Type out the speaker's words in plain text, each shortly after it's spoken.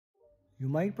You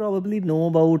might probably know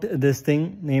about this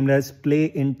thing named as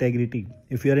Play Integrity.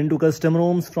 If you're into custom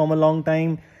ROMs from a long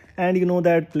time and you know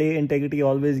that Play Integrity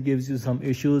always gives you some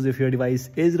issues if your device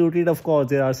is rooted, of course,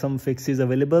 there are some fixes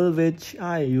available which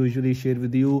I usually share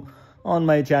with you on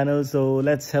my channel. So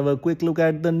let's have a quick look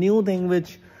at the new thing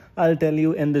which I'll tell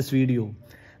you in this video.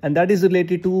 And that is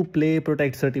related to Play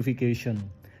Protect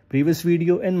certification.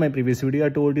 In my previous video, I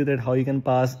told you that how you can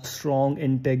pass strong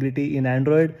integrity in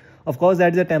Android. Of course,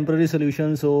 that is a temporary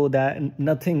solution, so that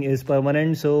nothing is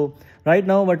permanent. So right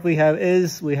now what we have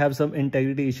is we have some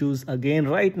integrity issues again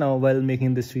right now while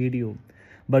making this video.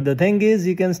 But the thing is,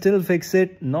 you can still fix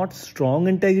it, not strong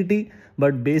integrity,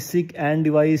 but basic and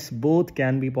device both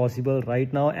can be possible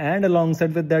right now. And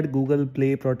alongside with that, Google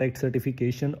Play Protect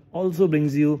certification also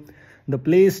brings you the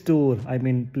Play Store.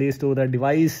 Play Store, that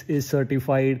device is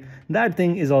certified. That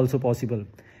thing is also possible.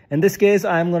 In this case,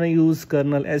 I am going to use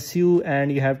kernel SU, and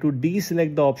you have to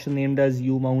deselect the option named as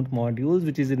U-mount modules,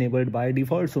 which is enabled by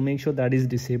default. So make sure that is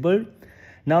disabled.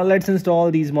 Now let's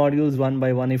install these modules one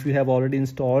by one. If you have already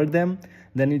installed them,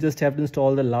 then you just have to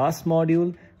install the last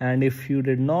module. And if you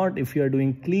did not, if you are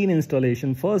doing clean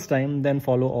installation first time, then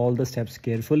follow all the steps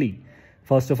carefully.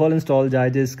 First of all, install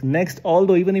Gygisk Next.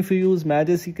 Although even if you use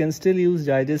Magisk, you can still use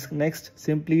Gygisk Next.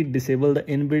 Simply disable the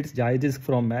inbuilt Gygisk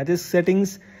from Magisk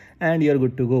settings and you're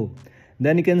good to go.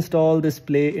 Then you can install this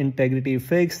Play Integrity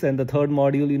Fix, and the third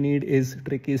module you need is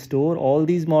Tricky Store. All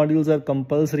these modules are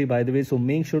compulsory, by the way, so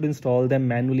make sure to install them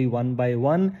manually one by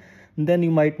one. Then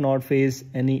you might not face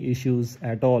any issues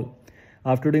at all.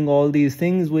 After doing all these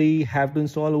things, we have to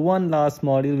install one last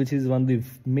module, which is one of the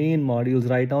main modules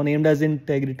right now, named as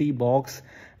Integrity Box,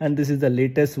 and this is the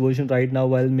latest version right now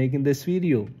while making this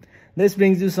video. This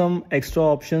brings you some extra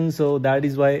options, so that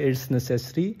is why it's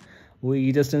necessary.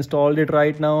 We just installed it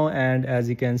right now, and as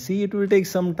you can see, it will take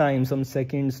some time, some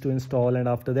seconds to install, and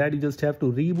after that you just have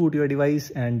to reboot your device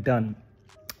and done.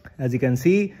 As you can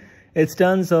see, it's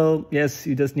done. So yes,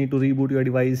 you just need to reboot your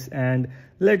device, and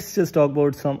let's just talk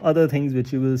about some other things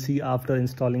which you will see after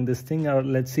installing this thing, or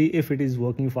let's see if it is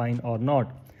working fine or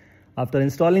not. After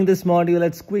installing this module,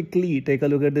 let's quickly take a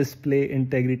look at this Play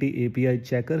Integrity API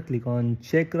checker. Click on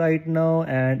check right now,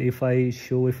 and if I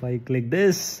click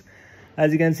this,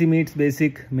 as you can see, meets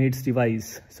basic, meets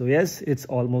device. So yes, it's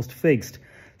almost fixed.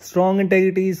 Strong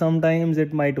integrity, sometimes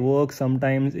it might work,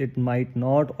 sometimes it might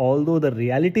not. Although the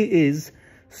reality is,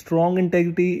 strong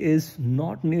integrity is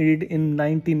not needed in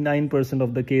 99%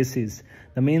 of the cases.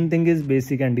 The main thing is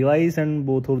basic and device, and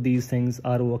both of these things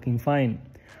are working fine.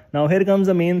 Now here comes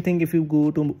the main thing. If you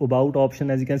go to about option,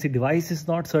 as you can see, device is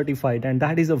not certified, and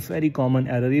that is a very common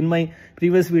error. In my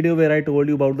previous video where I told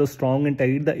you about the strong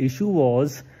integrity, the issue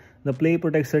was the Play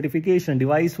Protect certification.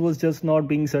 Device was just not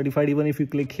being certified. Even if you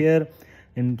click here,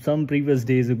 in some previous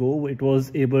days ago, it was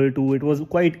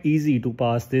quite easy to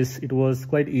pass this. It was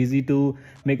quite easy to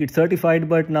make it certified,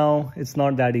 but now it's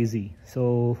not that easy.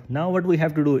 So now what we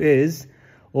have to do is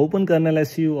open kernel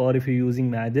SU, or if you're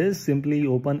using Magisk, simply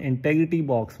open Integrity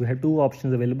Box. We have two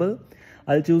options available.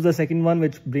 I'll choose the second one,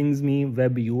 which brings me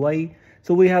Web UI.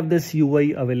 So we have this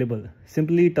UI available.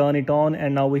 Simply turn it on,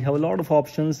 and now we have a lot of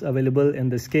options available in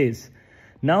this case.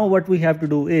 Now what we have to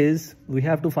do is we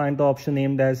have to find the option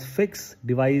named as Fix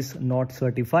Device Not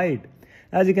Certified.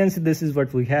 As you can see, this is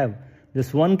what we have.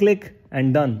 Just one click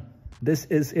and done. This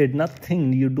is it.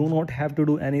 Nothing. You do not have to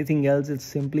do anything else. It's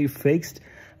simply fixed.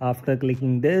 After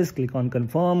clicking this, click on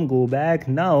confirm, go back.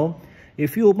 Now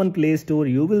if you open Play Store,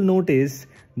 you will notice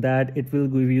that it will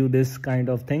give you this kind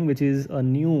of thing, which is a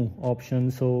new option.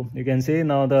 So you can say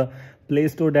now the Play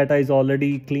Store data is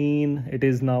already clean. It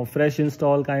is now fresh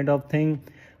install kind of thing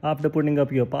after putting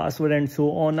up your password and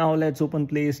so on. Now let's open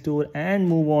Play Store and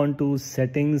move on to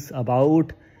settings,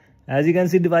 about. As you can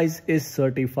see, device is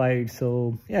certified.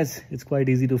 So yes, it's quite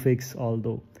easy to fix.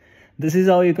 Although this is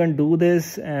how you can do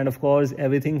this, and of course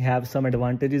everything have some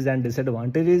advantages and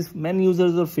disadvantages. Many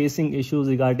users are facing issues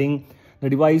regarding the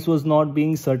device was not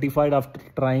being certified after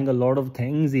trying a lot of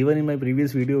things. Even in my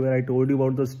previous video where I told you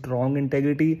about the strong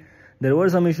integrity, there were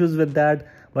some issues with that.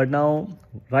 But now,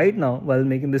 right now, while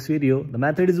making this video, the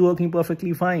method is working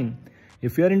perfectly fine.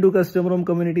 If you are into custom ROM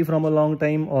community from a long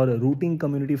time, or a routing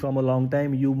community from a long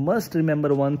time, you must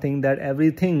remember one thing, that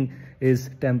everything is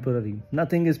temporary.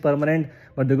 Nothing is permanent.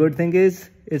 But the good thing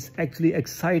is, it's actually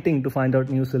exciting to find out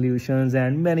new solutions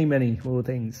and many more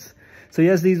things. So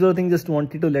yes, these were things just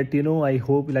wanted to let you know. I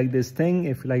hope you like this thing.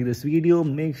 If you like this video,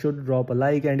 make sure to drop a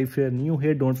like, and if you're new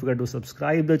here, don't forget to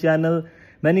subscribe the channel.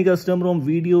 Many custom ROM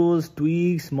videos,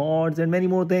 tweaks, mods, and many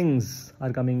more things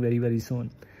are coming very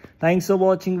soon. Thanks for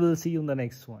watching. We'll see you in the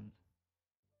next one.